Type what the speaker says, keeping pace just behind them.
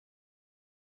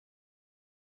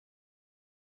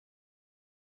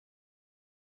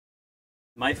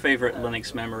My favorite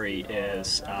Linux memory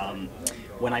is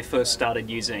when I first started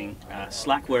using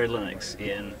Slackware Linux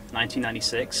in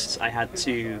 1996. I had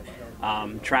to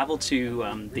travel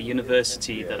to the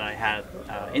university that I had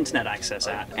internet access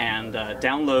at and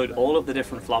download all of the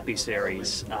different floppy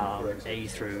series, A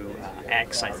through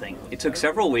X, I think. It took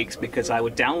several weeks because I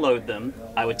would download them,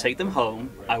 I would take them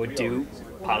home, I would do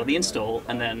part of the install,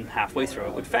 and then halfway through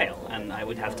it would fail, and I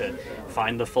would have to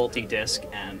find the faulty disk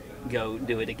and go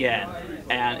do it again.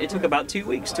 And it took about 2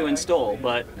 weeks to install,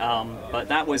 but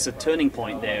that was a turning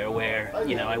point there where,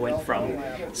 you know, I went from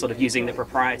sort of using the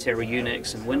proprietary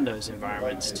Unix and Windows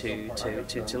environments to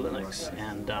Linux,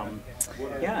 and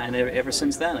yeah, and ever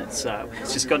since then it's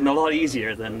just gotten a lot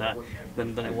easier than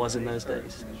it was in those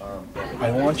days. I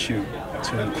want you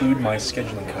to include my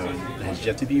scheduling code that has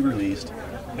yet to be released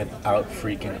without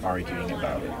freaking arguing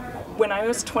about it. When I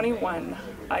was 21,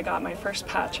 I got my first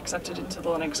patch accepted into the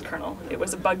Linux kernel. It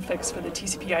was a bug fix for the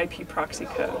TCP/IP proxy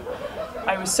code.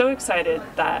 I was so excited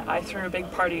that I threw a big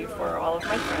party for all of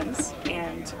my friends,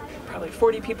 and probably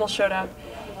 40 people showed up.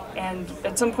 And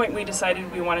at some point we decided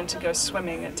we wanted to go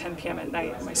swimming at 10 p.m. at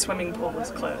night. My swimming pool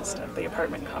was closed at the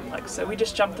apartment complex, so we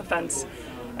just jumped the fence,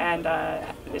 and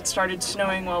it started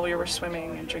snowing while we were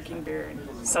swimming and drinking beer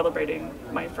and celebrating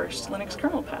my first Linux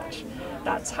kernel patch.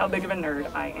 That's how big of a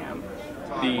nerd I am.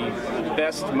 The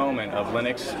best moment of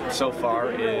Linux so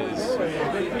far is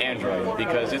Android,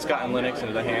 because it's gotten Linux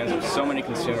into the hands of so many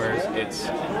consumers. It's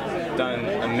done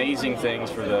amazing things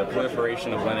for the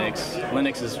proliferation of Linux.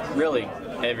 Linux is really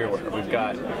everywhere. We've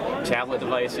got tablet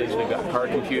devices, we've got car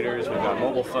computers, we've got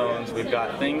mobile phones, we've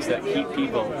got things that keep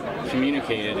people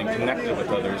communicated and connected with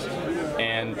others.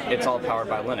 And it's all powered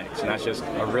by Linux, and that's just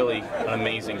an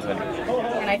amazing thing.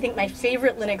 And I think my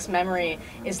favorite Linux memory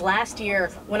is last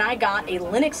year when I got a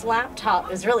Linux laptop.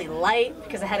 It was really light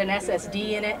because it had an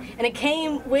SSD in it, and it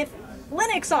came with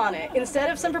Linux on it instead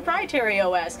of some proprietary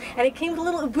OS, and it came with a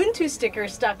little Ubuntu sticker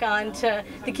stuck onto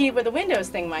the key where the Windows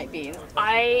thing might be.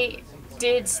 I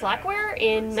did Slackware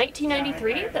in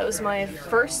 1993. That was my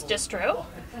first distro,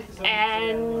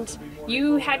 and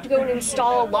you had to go and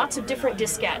install lots of different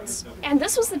diskettes. And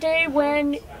this was the day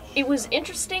when it was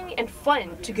interesting and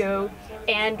fun to go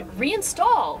and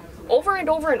reinstall over and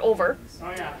over and over.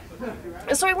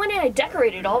 And so I went and I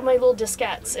decorated all my little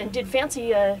diskettes and did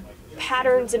fancy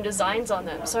patterns and designs on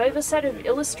them. So I have a set of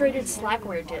illustrated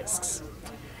Slackware discs,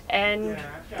 and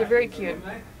they're very cute.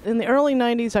 In the early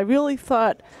 90s, I really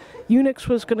thought Unix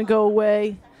was going to go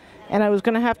away and I was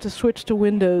going to have to switch to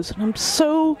Windows. And I'm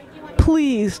so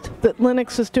pleased that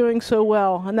Linux is doing so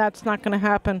well, and that's not going to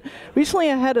happen. Recently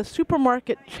I had a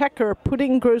supermarket checker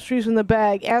putting groceries in the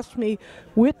bag ask me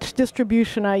which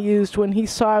distribution I used when he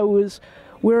saw I was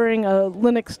wearing a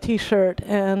Linux t-shirt,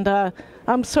 and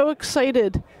I'm so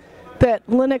excited that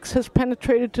Linux has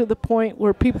penetrated to the point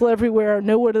where people everywhere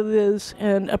know what it is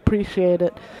and appreciate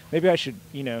it. Maybe I should,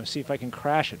 see if I can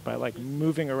crash it by like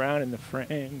moving around in the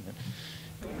frame.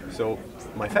 So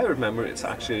my favorite memory is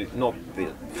actually not the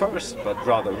first, but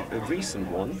rather a recent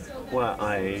one, where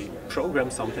I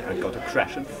programmed something and got a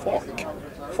crash and fork.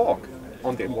 Fork,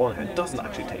 on the one hand, doesn't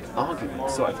actually take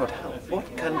arguments. So I thought,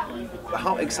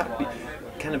 how exactly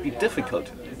can it be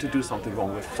difficult to do something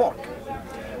wrong with fork?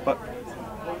 But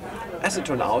as it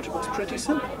turned out, it was pretty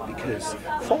simple, because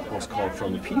fork was called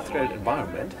from a pthread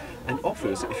environment, and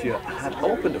obviously if you had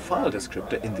opened a file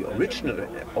descriptor in the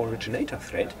originator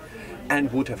thread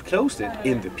and would have closed it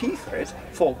in the pthread,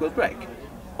 fork will break.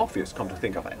 Obvious, come to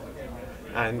think of it.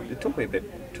 And it took me a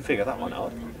bit to figure that one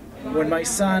out. When my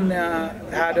son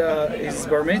had his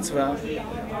bar mitzvah,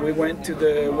 we went to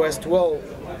the West Wall,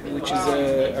 which is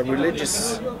a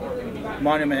religious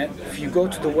monument. If you go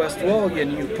to the West Wall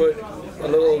and you put a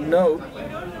little note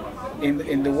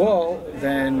in the wall,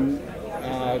 then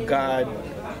God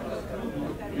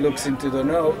looks into the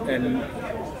note and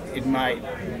it might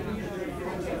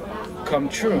come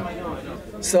true.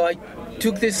 So I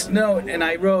took this note and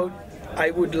I wrote,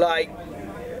 I would like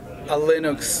a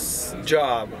Linux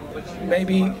job.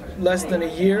 Maybe less than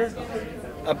a year,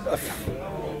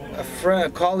 a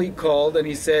colleague called and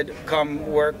he said, come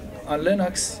work on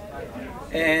Linux.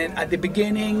 And at the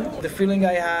beginning, the feeling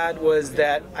I had was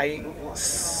that I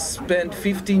spent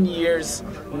 15 years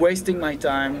wasting my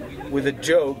time with a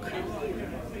joke,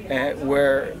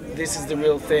 where this is the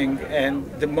real thing. And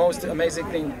the most amazing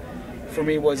thing for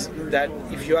me was that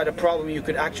if you had a problem, you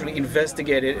could actually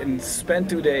investigate it and spend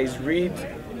 2 days, read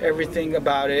everything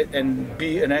about it and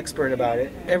be an expert about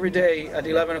it. Every day at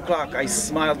 11 o'clock, I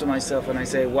smile to myself and I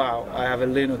say, wow, I have a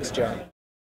Linux job.